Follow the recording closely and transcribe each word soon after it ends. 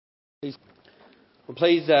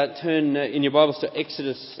Please turn in your Bibles to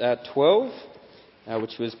Exodus 12,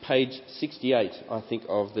 which was page 68, I think,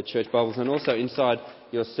 of the church Bibles. And also inside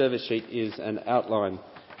your service sheet is an outline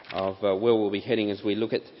of where we'll be heading as we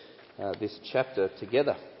look at this chapter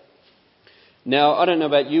together. Now, I don't know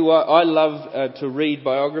about you, I love to read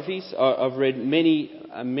biographies. I've read many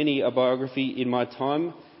a biography in my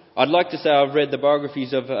time. I'd like to say I've read the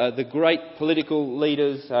biographies of the great political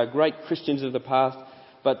leaders, great Christians of the past.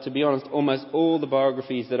 But to be honest, almost all the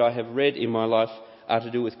biographies that I have read in my life are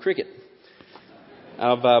to do with cricket.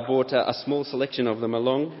 I've brought a small selection of them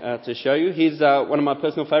along to show you. Here's one of my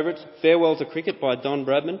personal favourites, Farewell to Cricket by Don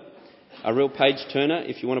Bradman. A real page-turner.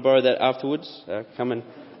 If you want to borrow that afterwards, come and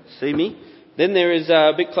see me. Then there is,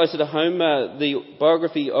 a bit closer to home, the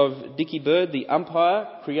biography of Dickie Bird, the umpire,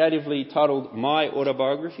 creatively titled My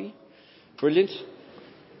Autobiography. Brilliant.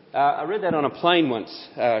 I read that on a plane once,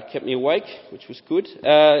 kept me awake, which was good.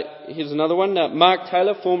 Here's another one. Mark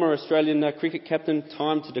Taylor, former Australian cricket captain,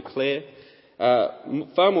 Time to Declare.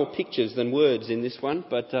 Far more pictures than words in this one,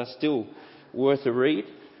 but still worth a read.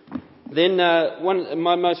 Then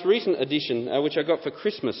my most recent edition, which I got for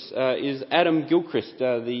Christmas, is Adam Gilchrist,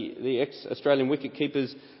 the ex-Australian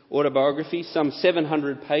wicketkeeper's autobiography, some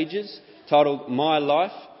 700 pages, titled My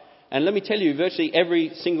Life. And let me tell you, virtually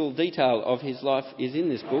every single detail of his life is in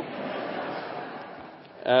this book.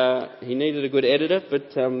 He needed a good editor,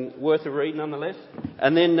 but worth a read nonetheless.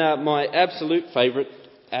 And then my absolute favourite,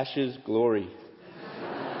 Ashes Glory.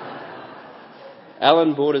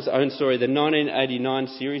 Alan Border's own story, the 1989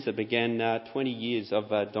 series that began 20 years of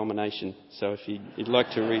domination. So if you'd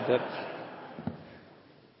like to read that.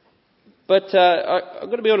 But I've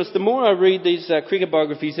got to be honest, the more I read these cricket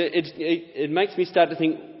biographies, it makes me start to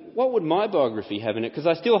think, what would my biography have in it? Because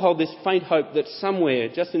I still hold this faint hope that somewhere,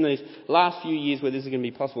 just in these last few years where this is going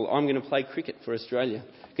to be possible, I'm going to play cricket for Australia.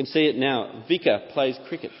 You can see it now. Vicar plays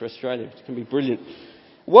cricket for Australia. It's going to be brilliant.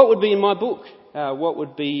 What would be in my book? What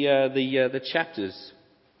would be the chapters?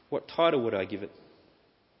 What title would I give it?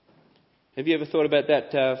 Have you ever thought about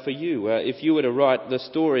that for you? If you were to write the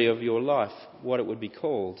story of your life, what it would be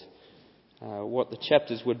called? What the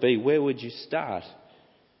chapters would be? Where would you start?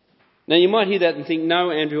 Now, you might hear that and think, no,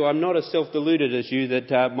 Andrew, I'm not as self-deluded as you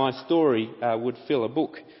that my story would fill a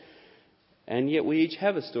book. And yet we each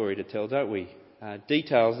have a story to tell, don't we?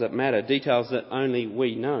 Details that matter, details that only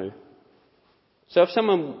we know. So if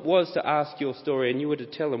someone was to ask your story and you were to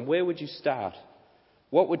tell them, where would you start?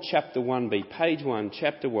 What would chapter 1 be? Page 1,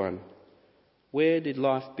 chapter 1. Where did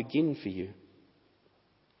life begin for you?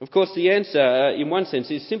 Of course, the answer, in one sense,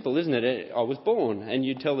 is simple, isn't it? I was born, and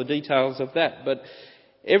you tell the details of that. But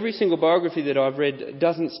every single biography that I've read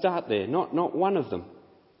doesn't start there, not one of them.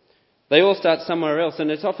 They all start somewhere else,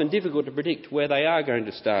 and it's often difficult to predict where they are going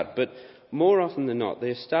to start. But more often than not,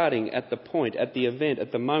 they're starting at the point, at the event,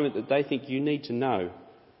 at the moment that they think you need to know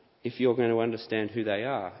if you're going to understand who they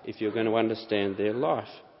are, if you're going to understand their life.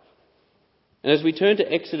 And as we turn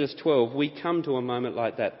to Exodus 12, we come to a moment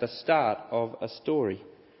like that, the start of a story.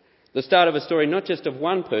 The start of a story not just of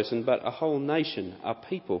one person, but a whole nation, a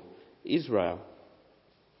people, Israel.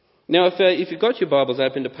 Now, if you've got your Bibles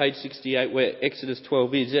open to page 68 where Exodus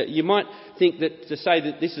 12 is, you might think that to say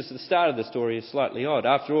that this is the start of the story is slightly odd.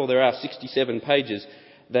 After all, there are 67 pages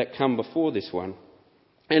that come before this one.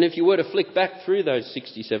 And if you were to flick back through those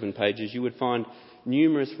 67 pages, you would find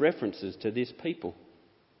numerous references to this people.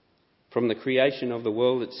 From the creation of the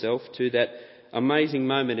world itself to that amazing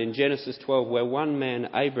moment in Genesis 12 where one man,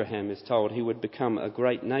 Abraham, is told he would become a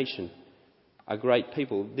great nation, a great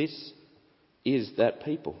people. This is that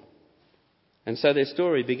people. And so their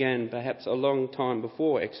story began perhaps a long time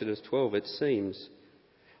before Exodus 12, it seems.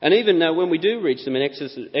 And even when we do reach them in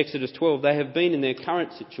Exodus 12, they have been in their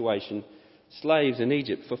current situation, slaves in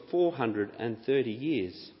Egypt, for 430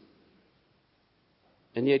 years.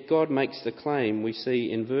 And yet God makes the claim we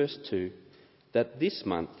see in verse 2 that this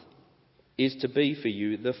month is to be for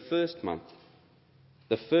you the first month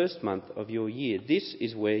of your year. This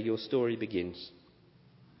is where your story begins.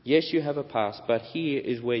 Yes, you have a past, but here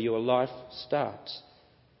is where your life starts.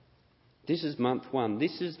 This is month 1.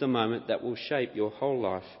 This is the moment that will shape your whole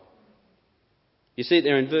life. You see it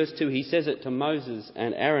there in verse 2, he says it to Moses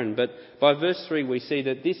and Aaron, but by verse 3 we see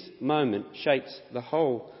that this moment shapes the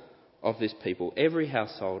whole of this people, every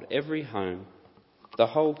household, every home, the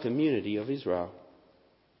whole community of Israel.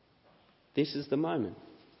 This is the moment.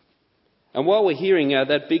 And while we're hearing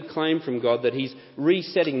that big claim from God that he's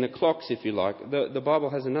resetting the clocks, if you like, the Bible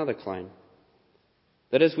has another claim.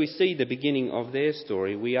 That as we see the beginning of their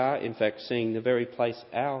story, we are in fact seeing the very place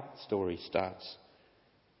our story starts.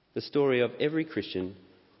 The story of every Christian,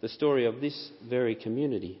 the story of this very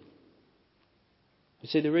community. You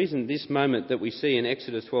see, the reason this moment that we see in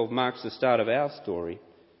Exodus 12 marks the start of our story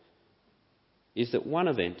is that one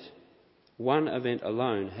event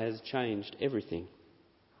alone has changed everything.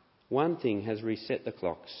 One thing has reset the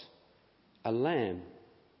clocks. A lamb.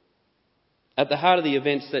 At the heart of the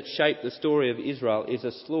events that shape the story of Israel is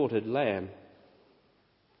a slaughtered lamb.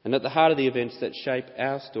 And at the heart of the events that shape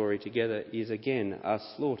our story together is again a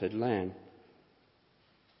slaughtered lamb.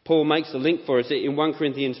 Paul makes the link for us in 1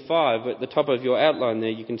 Corinthians 5. At the top of your outline there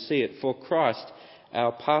you can see it. For Christ,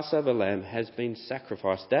 our Passover lamb, has been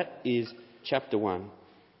sacrificed. That is chapter 1.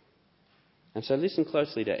 And so listen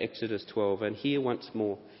closely to Exodus 12 and hear once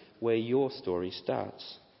more where your story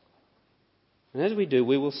starts. And as we do,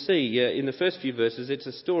 we will see in the first few verses it's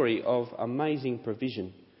a story of amazing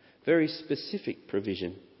provision, very specific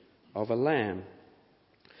provision of a lamb.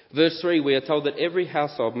 Verse 3, we are told that every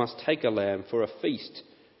household must take a lamb for a feast.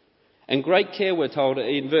 And great care, we're told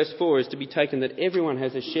in verse 4, is to be taken that everyone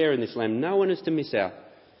has a share in this lamb. No one is to miss out.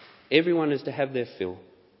 Everyone is to have their fill.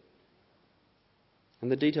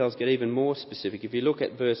 And the details get even more specific. If you look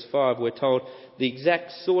at verse 5, we're told the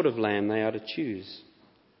exact sort of lamb they are to choose.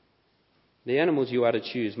 The animals you are to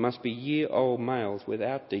choose must be year-old males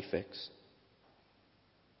without defects.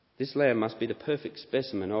 This lamb must be the perfect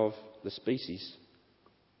specimen of the species.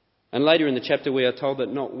 And later in the chapter we are told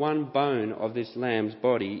that not one bone of this lamb's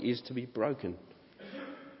body is to be broken.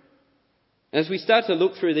 As we start to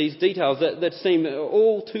look through these details that seem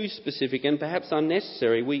all too specific and perhaps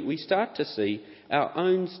unnecessary, we start to see our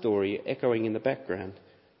own story echoing in the background.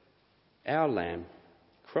 Our lamb,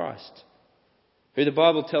 Christ, who the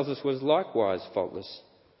Bible tells us was likewise faultless.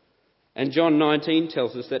 And John 19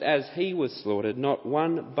 tells us that as he was slaughtered, not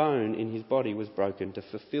one bone in his body was broken, to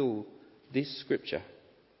fulfill this scripture.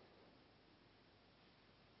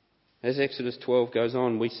 As Exodus 12 goes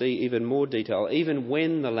on, we see even more detail. Even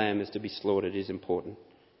when the lamb is to be slaughtered is important.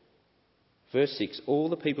 Verse 6, all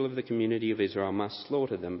the people of the community of Israel must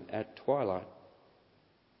slaughter them at twilight.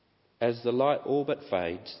 As the light all but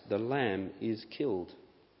fades, the lamb is killed.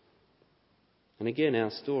 And again our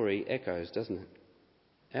story echoes, doesn't it?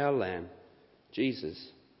 Our lamb, Jesus,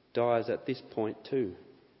 dies at this point too.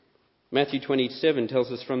 Matthew 27 tells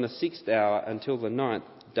us from the 6th hour until the 9th,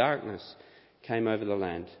 darkness came over the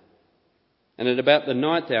land. And at about the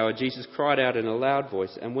 9th hour, Jesus cried out in a loud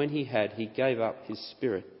voice, and when he had, he gave up his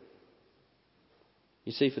spirit.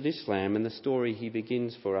 You see, for this lamb and the story he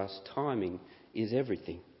begins for us, timing is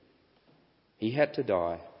everything. He had to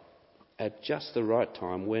die at just the right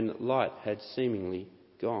time when light had seemingly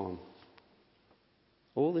gone.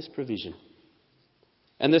 All this provision.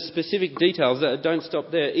 And the specific details don't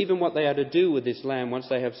stop there. Even what they are to do with this lamb once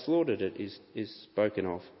they have slaughtered it is spoken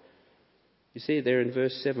of. You see it there in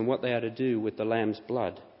verse 7, what they are to do with the lamb's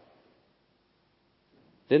blood.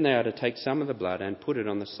 Then they are to take some of the blood and put it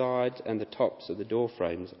on the sides and the tops of the door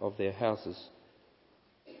frames of their houses.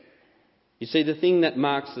 You see, the thing that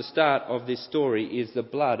marks the start of this story is the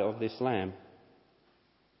blood of this lamb,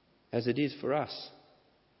 as it is for us.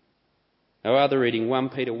 Our other reading, 1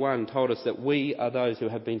 Peter 1, told us that we are those who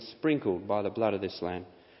have been sprinkled by the blood of this lamb.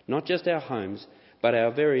 Not just our homes, but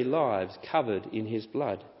our very lives covered in his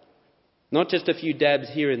blood. Not just a few dabs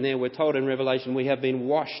here and there. We're told in Revelation we have been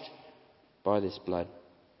washed by this blood.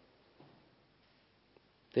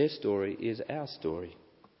 Their story is our story.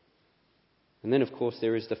 And then, of course,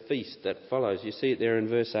 there is the feast that follows. You see it there in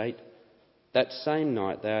verse 8. That same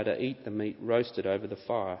night they are to eat the meat roasted over the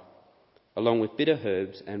fire, along with bitter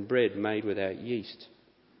herbs and bread made without yeast.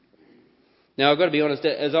 Now, I've got to be honest,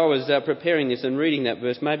 as I was preparing this and reading that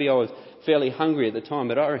verse, maybe I was fairly hungry at the time,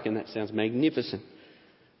 but I reckon that sounds magnificent.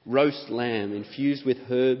 Roast lamb infused with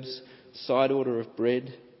herbs, side order of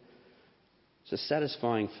bread. It's a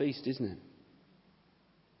satisfying feast, isn't it?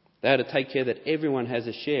 They are to take care that everyone has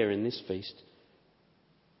a share in this feast.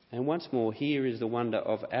 And once more, here is the wonder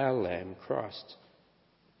of our lamb, Christ.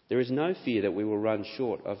 There is no fear that we will run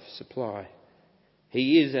short of supply.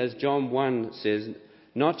 He is, as John 1 says,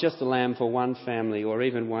 not just a lamb for one family or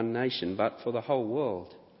even one nation, but for the whole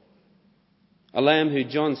world. A lamb who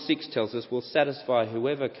John 6 tells us will satisfy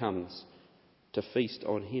whoever comes to feast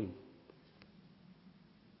on him.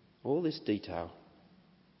 All this detail,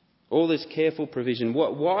 all this careful provision,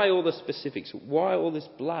 why all the specifics? Why all this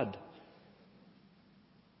blood?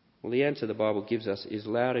 Well, the answer the Bible gives us is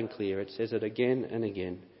loud and clear. It says it again and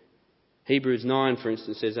again. Hebrews 9, for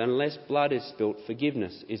instance, says, unless blood is spilt,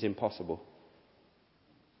 forgiveness is impossible.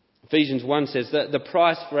 Ephesians 1 says that the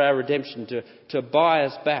price for our redemption, to buy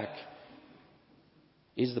us back,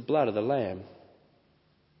 is the blood of the Lamb.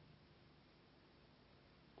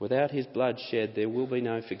 Without his blood shed, there will be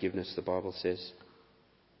no forgiveness, the Bible says.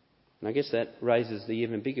 And I guess that raises the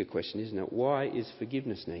even bigger question, isn't it? Why is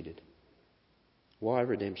forgiveness needed? Why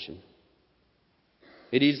redemption?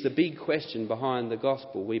 It is the big question behind the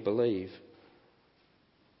gospel we believe.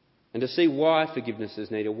 And to see why forgiveness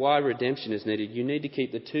is needed, why redemption is needed, you need to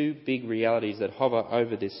keep the two big realities that hover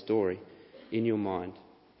over this story in your mind.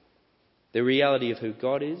 The reality of who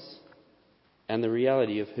God is and the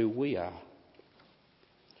reality of who we are.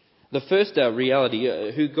 The first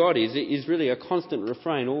reality, who God is really a constant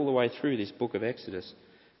refrain all the way through this book of Exodus.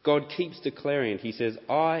 God keeps declaring it. He says,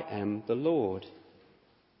 I am the Lord.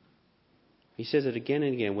 He says it again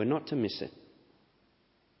and again. We're not to miss it.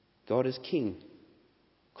 God is King,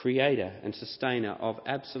 Creator and Sustainer of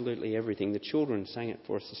absolutely everything. The children sang it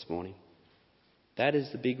for us this morning. That is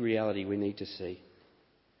the big reality we need to see.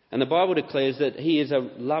 And the Bible declares that He is a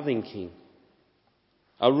loving King,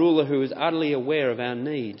 a ruler who is utterly aware of our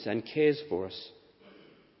needs and cares for us.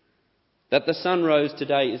 That the sun rose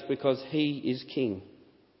today is because He is King.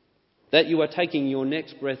 That you are taking your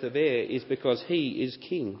next breath of air is because He is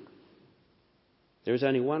King. There is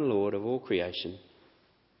only one Lord of all creation.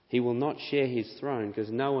 He will not share His throne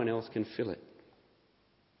because no one else can fill it.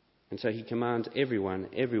 And so He commands everyone,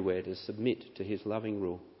 everywhere to submit to His loving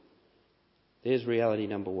rule. There's reality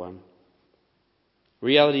number one.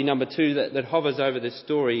 Reality number two that hovers over this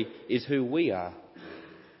story is who we are.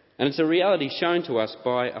 And it's a reality shown to us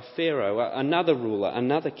by a Pharaoh, another ruler,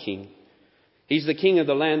 another king. He's the king of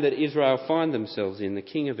the land that Israel find themselves in, the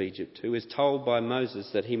king of Egypt, who is told by Moses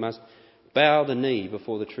that he must bow the knee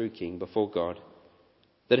before the true king, before God,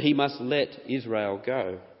 that he must let Israel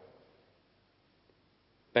go.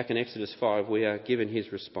 Back in Exodus 5, we are given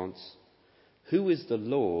his response. Who is the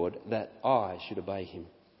Lord that I should obey him?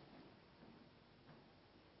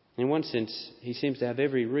 In one sense, he seems to have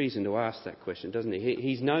every reason to ask that question, doesn't he?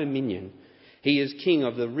 He's no minion. He is king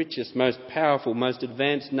of the richest, most powerful, most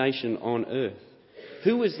advanced nation on earth.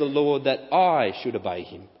 Who is the Lord that I should obey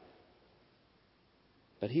him?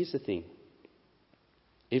 But here's the thing.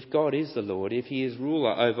 If God is the Lord, if he is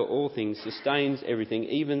ruler over all things, sustains everything,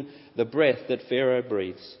 even the breath that Pharaoh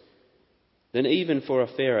breathes, then even for a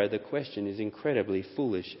Pharaoh, the question is incredibly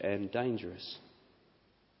foolish and dangerous.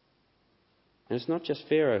 And it's not just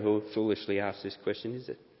Pharaoh who foolishly asks this question, is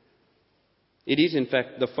it? It is, in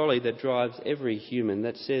fact, the folly that drives every human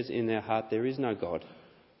that says in their heart, there is no God.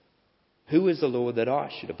 Who is the Lord that I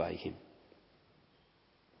should obey him?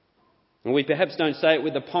 And we perhaps don't say it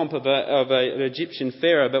with the pomp of an Egyptian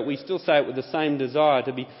Pharaoh, but we still say it with the same desire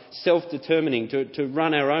to be self-determining, to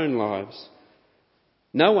run our own lives.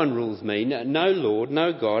 No one rules me, no Lord,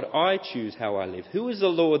 no God. I choose how I live. Who is the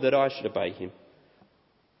Lord that I should obey him?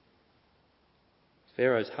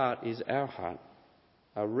 Pharaoh's heart is our heart,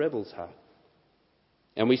 a rebel's heart.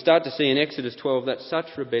 And we start to see in Exodus 12 that such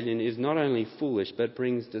rebellion is not only foolish, but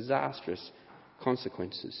brings disastrous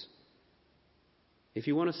consequences. If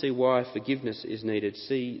you want to see why forgiveness is needed,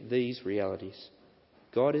 see these realities.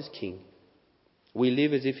 God is king. We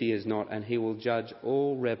live as if he is not, and he will judge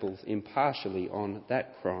all rebels impartially on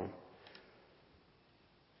that crime.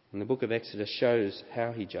 And the book of Exodus shows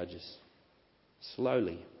how he judges.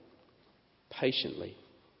 Slowly, patiently,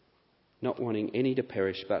 not wanting any to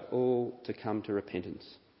perish, but all to come to repentance.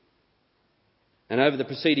 And over the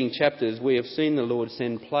preceding chapters, we have seen the Lord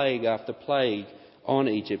send plague after plague on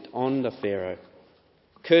Egypt, on the Pharaoh,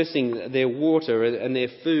 cursing their water and their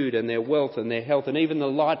food and their wealth and their health and even the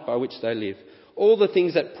light by which they live. All the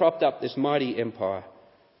things that propped up this mighty empire.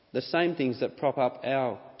 The same things that prop up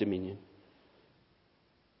our dominion.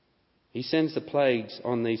 He sends the plagues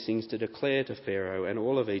on these things to declare to Pharaoh and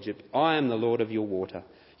all of Egypt, I am the Lord of your water,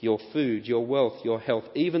 your food, your wealth, your health,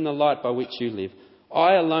 even the light by which you live.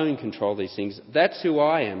 I alone control these things. That's who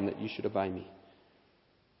I am, that you should obey me.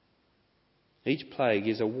 Each plague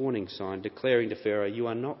is a warning sign declaring to Pharaoh, you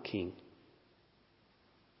are not king.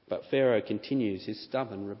 But Pharaoh continues his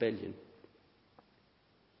stubborn rebellion.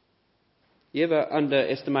 You ever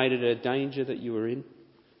underestimated a danger that you were in?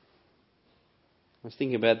 I was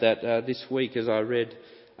thinking about that this week as I read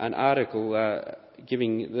an article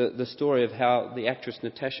giving the story of how the actress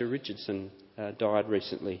Natasha Richardson died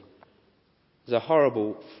recently. It was a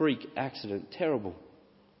horrible freak accident, terrible.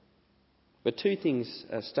 But two things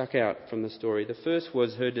stuck out from the story. The first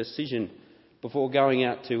was her decision before going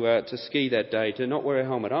out to ski that day to not wear a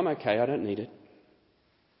helmet. I'm okay, I don't need it.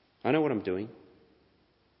 I know what I'm doing.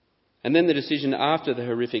 And then the decision after the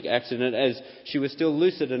horrific accident, as she was still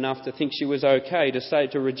lucid enough to think she was okay,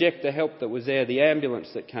 to reject the help that was there, the ambulance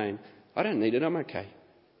that came. I don't need it, I'm okay.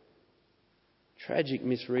 Tragic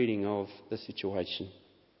misreading of the situation.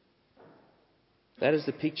 That is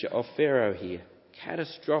the picture of Pharaoh here.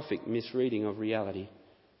 Catastrophic misreading of reality.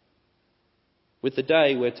 With the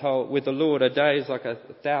day, we're told, with the Lord, a day is like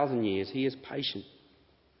 1,000 years. He is patient.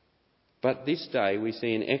 But this day, we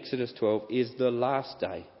see in Exodus 12, is the last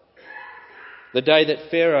day. The day that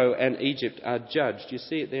Pharaoh and Egypt are judged. You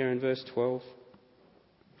see it there in verse 12.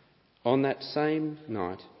 On that same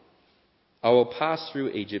night, I will pass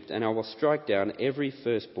through Egypt, and I will strike down every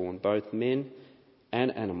firstborn, both men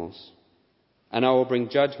and animals. And I will bring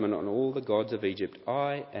judgment on all the gods of Egypt.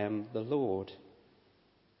 I am the Lord.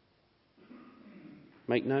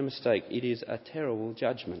 Make no mistake, it is a terrible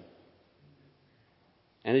judgment.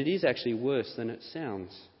 And it is actually worse than it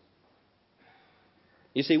sounds.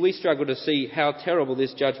 You see, we struggle to see how terrible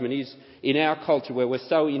this judgment is in our culture where we're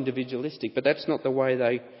so individualistic, but that's not the way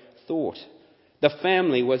they thought. The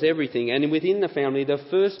family was everything, and within the family, the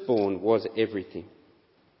firstborn was everything.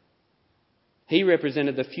 He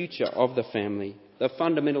represented the future of the family, the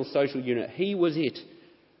fundamental social unit. He was it.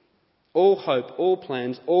 All hope, all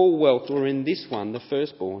plans, all wealth were in this one, the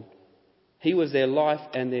firstborn. He was their life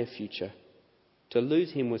and their future. To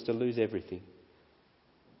lose him was to lose everything.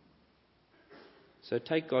 So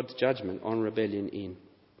take God's judgment on rebellion in.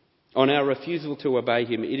 On our refusal to obey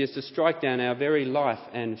him, it is to strike down our very life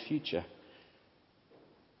and future.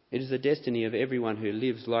 It is the destiny of everyone who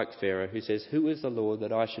lives like Pharaoh, who says, "Who is the Lord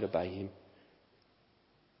that I should obey him?"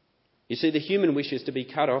 You see, the human wish is to be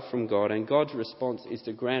cut off from God, and God's response is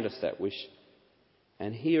to grant us that wish.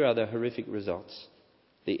 And here are the horrific results: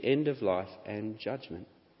 the end of life and judgment.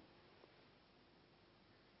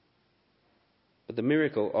 But the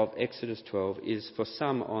miracle of Exodus 12 is for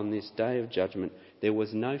some on this day of judgment, there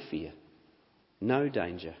was no fear, no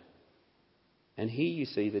danger. And here you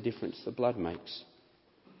see the difference the blood makes.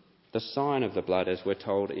 The sign of the blood, as we're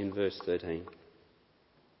told in verse 13.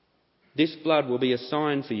 This blood will be a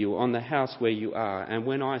sign for you on the house where you are, and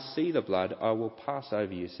when I see the blood, I will pass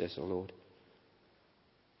over you, says the Lord.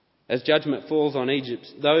 As judgment falls on Egypt,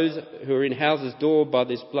 those who are in houses daubed by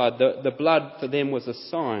this blood, the blood for them was a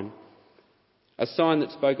sign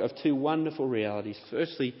that spoke of two wonderful realities.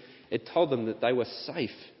 Firstly, it told them that they were safe.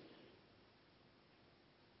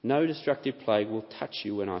 No destructive plague will touch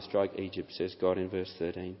you when I strike Egypt, says God in verse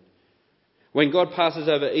 13. When God passes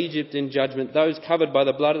over Egypt in judgment, those covered by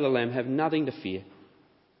the blood of the Lamb have nothing to fear.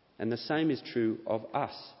 And the same is true of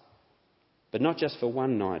us. But not just for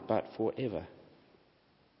one night, but forever.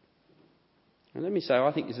 And let me say,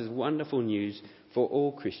 I think this is wonderful news for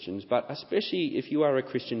all Christians, but especially if you are a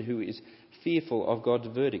Christian who is fearful of God's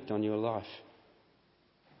verdict on your life.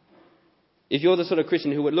 If you're the sort of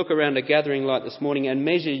Christian who would look around a gathering like this morning and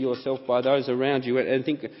measure yourself by those around you and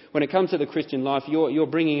think when it comes to the Christian life, you're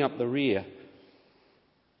bringing up the rear.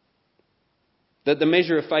 That the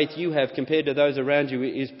measure of faith you have compared to those around you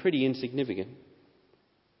is pretty insignificant.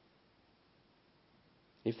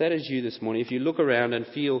 If that is you this morning, if you look around and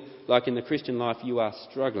feel like in the Christian life you are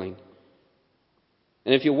struggling,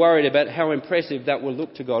 and if you're worried about how impressive that will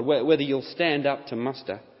look to God, whether you'll stand up to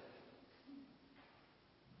muster,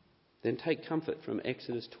 then take comfort from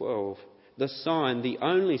Exodus 12. The sign, the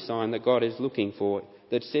only sign that God is looking for,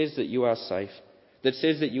 that says that you are safe, that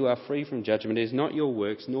says that you are free from judgment, is not your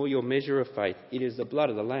works nor your measure of faith. It is the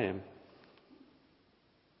blood of the Lamb.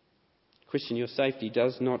 Christian, your safety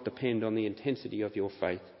does not depend on the intensity of your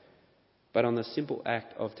faith, but on the simple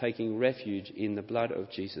act of taking refuge in the blood of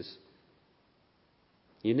Jesus.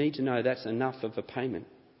 You need to know that's enough of a payment.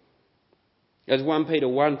 As 1 Peter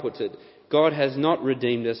 1 puts it, God has not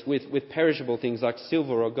redeemed us with perishable things like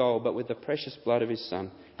silver or gold, but with the precious blood of his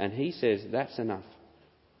Son. And he says that's enough.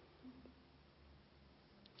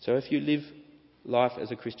 So if you live life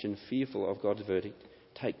as a Christian fearful of God's verdict,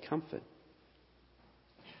 take comfort.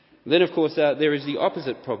 Then, of course, there is the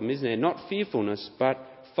opposite problem, isn't there? Not fearfulness, but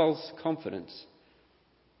false confidence.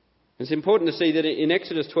 It's important to see that in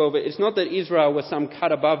Exodus 12, it's not that Israel was some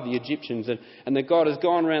cut above the Egyptians and that God has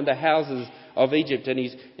gone around the houses of Egypt and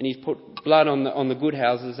he's put blood on the good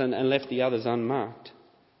houses and left the others unmarked.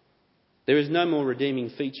 There is no more redeeming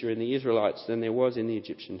feature in the Israelites than there was in the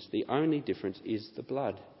Egyptians. The only difference is the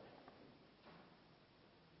blood.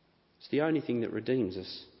 It's the only thing that redeems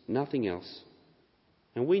us, nothing else.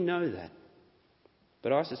 And we know that.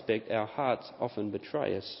 But I suspect our hearts often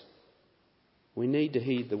betray us. We need to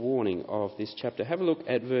heed the warning of this chapter. Have a look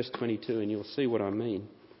at verse 22 and you'll see what I mean.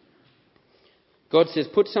 God says,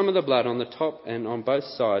 "Put some of the blood on the top and on both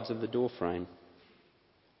sides of the door frame.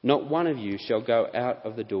 Not one of you shall go out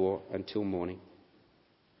of the door until morning."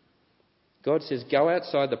 God says, go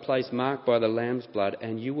outside the place marked by the Lamb's blood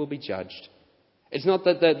and you will be judged. It's not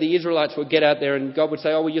that the Israelites would get out there and God would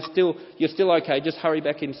say, "Oh, well, you're still okay, just hurry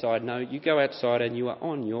back inside." No, you go outside and you are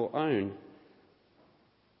on your own.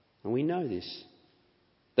 And we know this.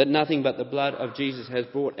 that nothing but the blood of Jesus has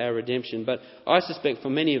brought our redemption. But I suspect for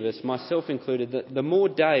many of us, myself included, that the more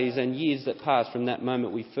days and years that pass from that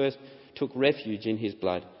moment we first took refuge in his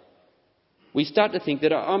blood, we start to think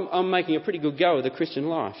that I'm making a pretty good go of the Christian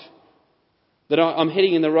life, that I'm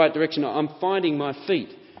heading in the right direction, I'm finding my feet.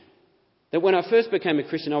 That when I first became a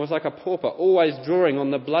Christian, I was like a pauper, always drawing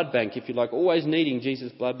on the blood bank, if you like, always needing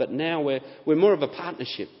Jesus' blood, but now we're more of a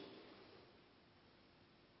partnership.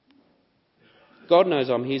 God knows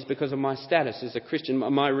I'm his because of my status as a Christian,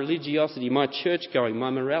 my religiosity, my church going, my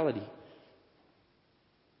morality.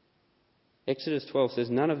 Exodus 12 says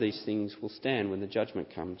none of these things will stand when the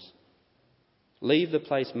judgment comes. Leave the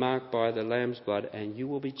place marked by the Lamb's blood and you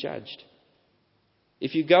will be judged.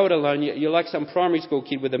 If you go it alone, you're like some primary school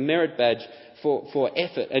kid with a merit badge for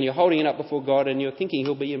effort, and you're holding it up before God and you're thinking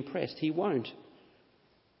he'll be impressed. He won't.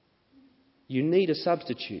 You need a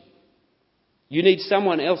substitute. You need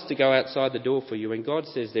someone else to go outside the door for you, and God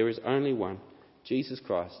says there is only one, Jesus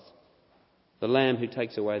Christ, the Lamb who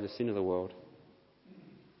takes away the sin of the world.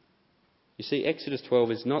 You see, Exodus 12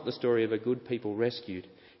 is not the story of a good people rescued.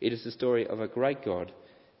 It is the story of a great God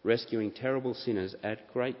rescuing terrible sinners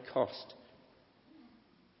at great cost.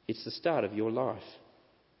 It's the start of your life.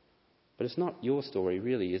 But it's not your story,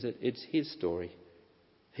 really, is it? It's his story.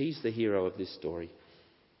 He's the hero of this story.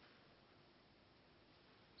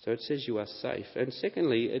 So it says you are safe. And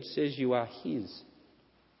secondly, it says you are his.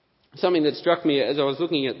 Something that struck me as I was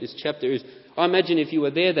looking at this chapter is, I imagine if you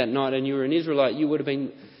were there that night and you were an Israelite, you would have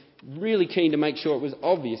been really keen to make sure it was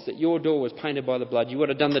obvious that your door was painted by the blood. You would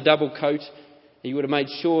have done the double coat. And you would have made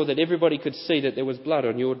sure that everybody could see that there was blood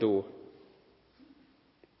on your door.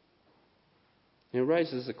 And it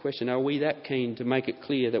raises the question, are we that keen to make it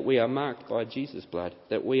clear that we are marked by Jesus' blood,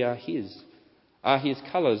 that we are his? Are his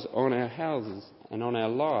colours on our houses and on our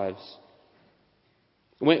lives?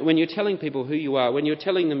 When you're telling people who you are, when you're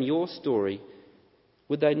telling them your story,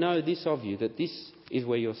 would they know this of you, that this is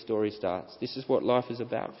where your story starts? This is what life is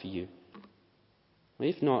about for you.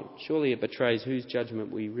 If not, surely it betrays whose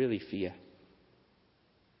judgment we really fear,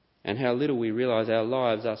 and how little we realise our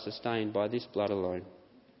lives are sustained by this blood alone.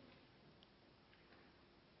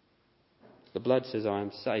 The blood says I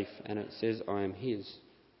am safe, and it says I am his.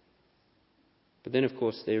 But then, of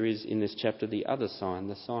course, there is in this chapter the other sign,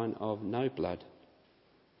 the sign of no blood.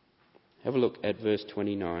 Have a look at verse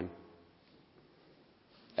 29.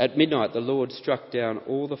 At midnight the Lord struck down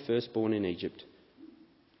all the firstborn in Egypt,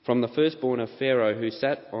 from the firstborn of Pharaoh who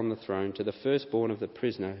sat on the throne to the firstborn of the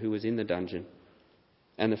prisoner who was in the dungeon,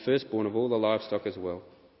 and the firstborn of all the livestock as well.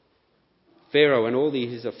 Pharaoh and all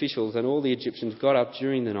his officials and all the Egyptians got up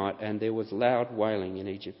during the night, and there was loud wailing in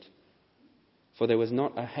Egypt, for there was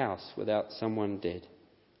not a house without someone dead.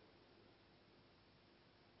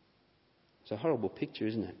 It's a horrible picture,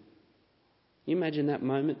 isn't it? You imagine that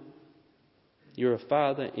moment? You're a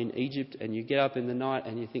father in Egypt and you get up in the night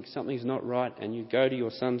and you think something's not right, and you go to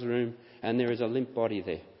your son's room and there is a limp body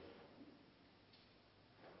there.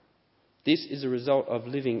 This is a result of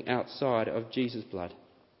living outside of Jesus' blood.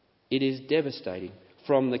 It is devastating.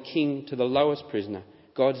 From the king to the lowest prisoner,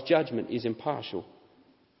 God's judgment is impartial.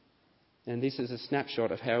 And this is a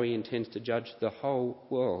snapshot of how he intends to judge the whole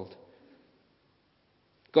world.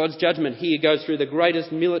 God's judgment here goes through the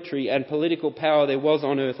greatest military and political power there was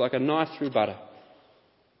on earth, like a knife through butter.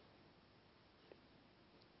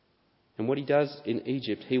 And what he does in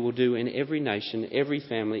Egypt, he will do in every nation, every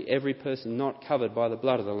family, every person not covered by the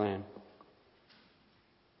blood of the Lamb.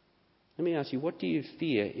 Let me ask you, what do you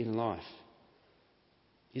fear in life?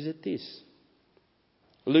 Is it this?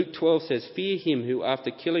 Luke 12 says, fear him who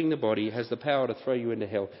after killing the body has the power to throw you into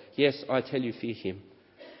hell. Yes, I tell you, fear him.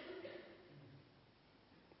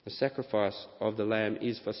 The sacrifice of the Lamb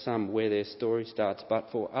is for some where their story starts, but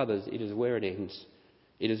for others it is where it ends.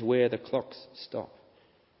 It is where the clocks stop.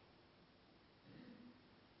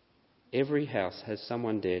 Every house has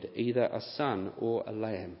someone dead, either a son or a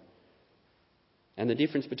lamb. And the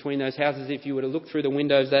difference between those houses, if you were to look through the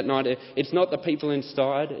windows that night, it's not the people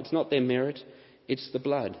inside, it's not their merit, it's the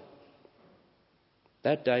blood.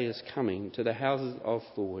 That day is coming to the houses of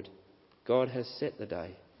Ford. God has set the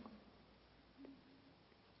day.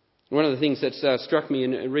 One of the things that's struck me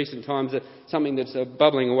in recent times, something that's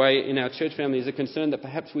bubbling away in our church family, is a concern that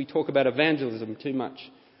perhaps we talk about evangelism too much.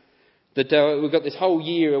 That we've got this whole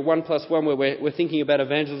year, 1+1, where we're thinking about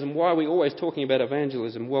evangelism. Why are we always talking about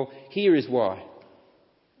evangelism? Well, here is why.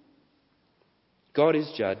 God is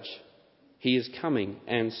judge. He is coming,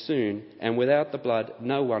 and soon, and without the blood,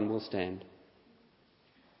 no one will stand.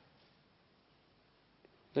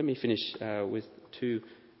 Let me finish with two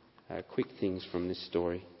quick things from this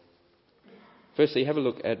story. Firstly, have a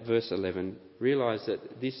look at verse 11. realise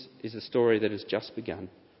that this is a story that has just begun.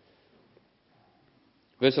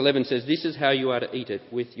 Verse 11 says, "This is how you are to eat it,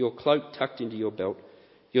 with your cloak tucked into your belt,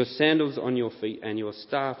 your sandals on your feet, and your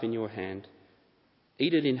staff in your hand.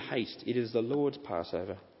 Eat it in haste. It is the Lord's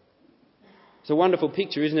Passover." It's a wonderful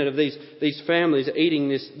picture, isn't it, of these families eating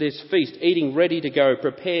this feast, eating ready to go,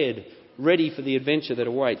 prepared, ready for the adventure that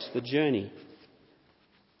awaits, the journey.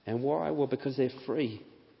 And why? Well, because they're free.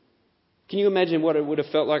 Can you imagine what it would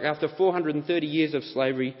have felt like after 430 years of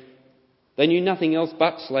slavery? They knew nothing else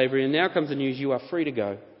but slavery, and now comes the news, you are free to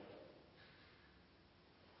go.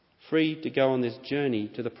 Free to go on this journey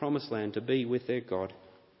to the promised land, to be with their God.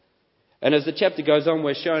 And as the chapter goes on,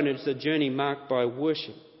 we're shown it's a journey marked by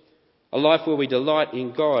worship. A life where we delight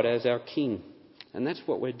in God as our King. And that's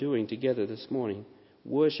what we're doing together this morning.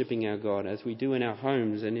 Worshipping our God as we do in our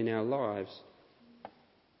homes and in our lives.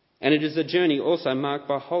 And it is a journey also marked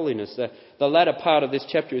by holiness. The latter part of this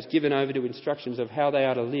chapter is given over to instructions of how they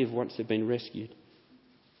are to live once they've been rescued.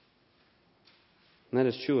 And that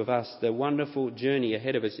is true of us. The wonderful journey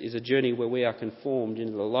ahead of us is a journey where we are conformed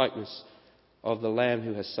into the likeness of the Lamb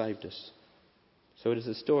who has saved us. So it is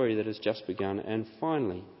a story that has just begun. And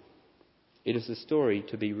finally, it is a story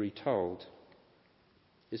to be retold.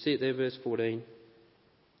 You see it there, verse 14?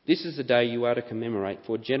 "This is the day you are to commemorate.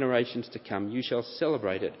 For generations to come, you shall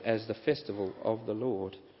celebrate it as the festival of the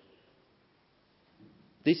Lord."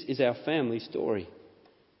 This is our family story.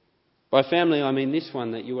 By family, I mean this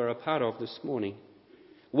one that you are a part of this morning.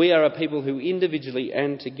 We are a people who individually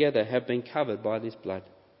and together have been covered by this blood.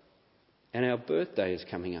 And our birthday is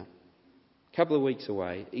coming up. A couple of weeks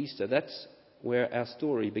away, Easter. That's where our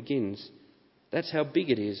story begins. That's how big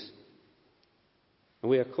it is. And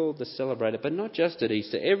we are called to celebrate it, but not just at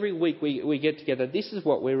Easter. Every week we get together, this is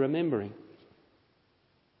what we're remembering.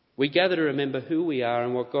 We gather to remember who we are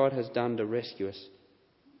and what God has done to rescue us.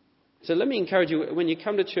 So let me encourage you, when you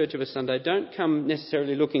come to church of a Sunday, don't come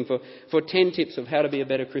necessarily looking for 10 tips of how to be a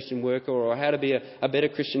better Christian worker or how to be a better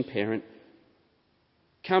Christian parent.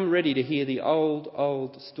 Come ready to hear the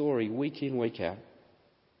old story week in, week out.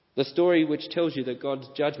 The story which tells you that God's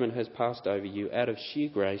judgment has passed over you out of sheer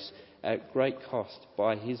grace at great cost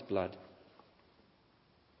by his blood.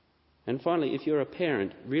 And finally, if you're a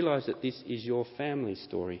parent, realise that this is your family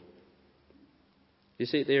story. You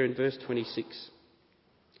see it there in verse 26.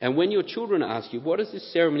 "And when your children ask you, 'What does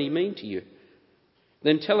this ceremony mean to you?'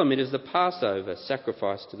 then tell them it is the Passover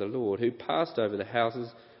sacrifice to the Lord, who passed over the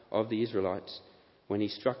houses of the Israelites when he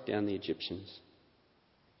struck down the Egyptians."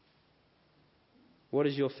 What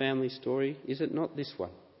is your family story? Is it not this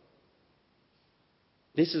one?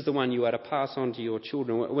 This is the one you are to pass on to your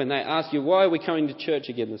children. When they ask you, "Why are we coming to church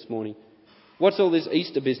again this morning? What's all this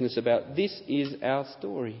Easter business about?" This is our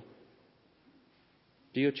story.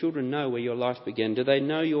 Do your children know where your life began? Do they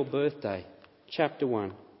know your birthday? Chapter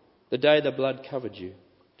 1. The day the blood covered you.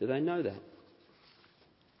 Do they know that?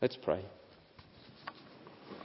 Let's pray.